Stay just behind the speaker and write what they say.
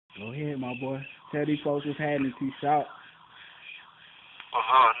Go ahead, my boy. Tell these folks what's happening, Shawt. What's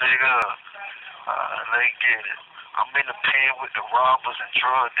up, nigga? Let's get it. I'm in the pen with the robbers and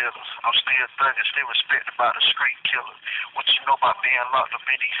drug dealers. I'm still thugging, still respected by the street killers. What you know about being locked up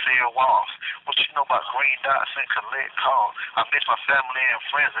in these cell walls? What you know about green dots and collect calls? I miss my family and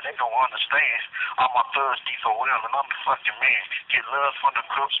friends, and they don't understand. All my thugs deep for well, and I'm the fucking man. Get love from the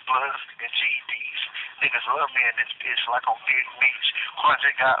Crips, Bloods, and GDs. Niggas love me in this bitch like I'm Big Meech.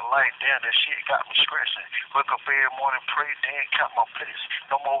 Project got light down, that shit got me stressing. Wake up every morning, pray, then count my blessings.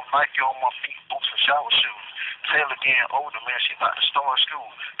 No more Nike on my feet, boots and shower shoes. Taylor getting older, man, she about to start school.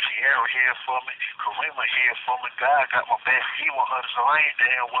 Sierra here for me, Karima here for me. God got my back, he want her, so I ain't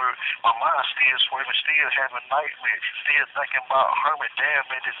damn worried. My mind still swerving, still having nightmares. Still thinking about Herman, damn,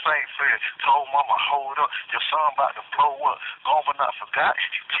 man, this ain't fair. Told mama, hold up, your son about to blow up. Gone but not forgot,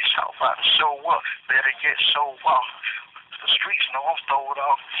 teach how about to show up. Better get show off. The streets know I'm throwed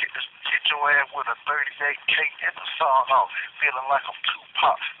off. Hit your ass with a 38K and a sawed off. Feeling like I'm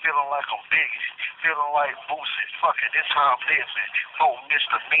Tupac. Feeling like I'm Biggie. Feeling like Boosie. Fuck it, this how I'm living. 4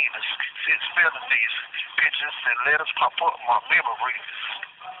 misdemeanors, 6 felonies. Pictures and letters pop up in my memory.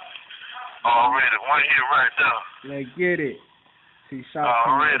 Already, one here right there. Let's get it. Shawt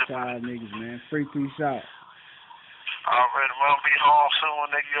Already, to y'all niggas, man. Free Shawt. Already, man, be home soon,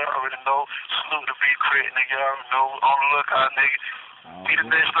 nigga. You already know. Salute to be crit, nigga. You already know. On the lookout, nigga. Be the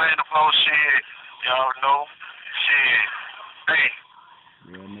next thing to blow shit. You already know. Shit. Hey.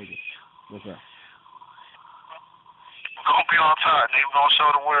 Real nigga. What's up? We're gonna be on top, nigga. We're gonna show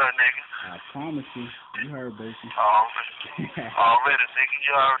the world, nigga. I promise you. You heard, baby. Already, nigga.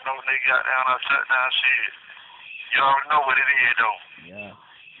 You already know, nigga. Got down our touchdown shit. You already know what it is, though. Yeah.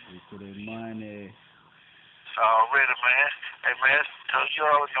 Get to the money. Already, man. Hey, man, tell you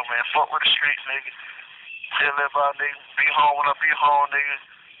already know, man. Fuck with the streets, nigga. Tell everybody, nigga. Be home when I be home, nigga.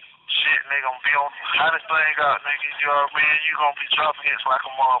 Shit, nigga, I'm be on hottest thing out, nigga. You already, man, you gonna be dropping hits like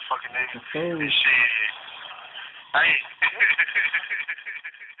a motherfucking nigga. And shit. Hey.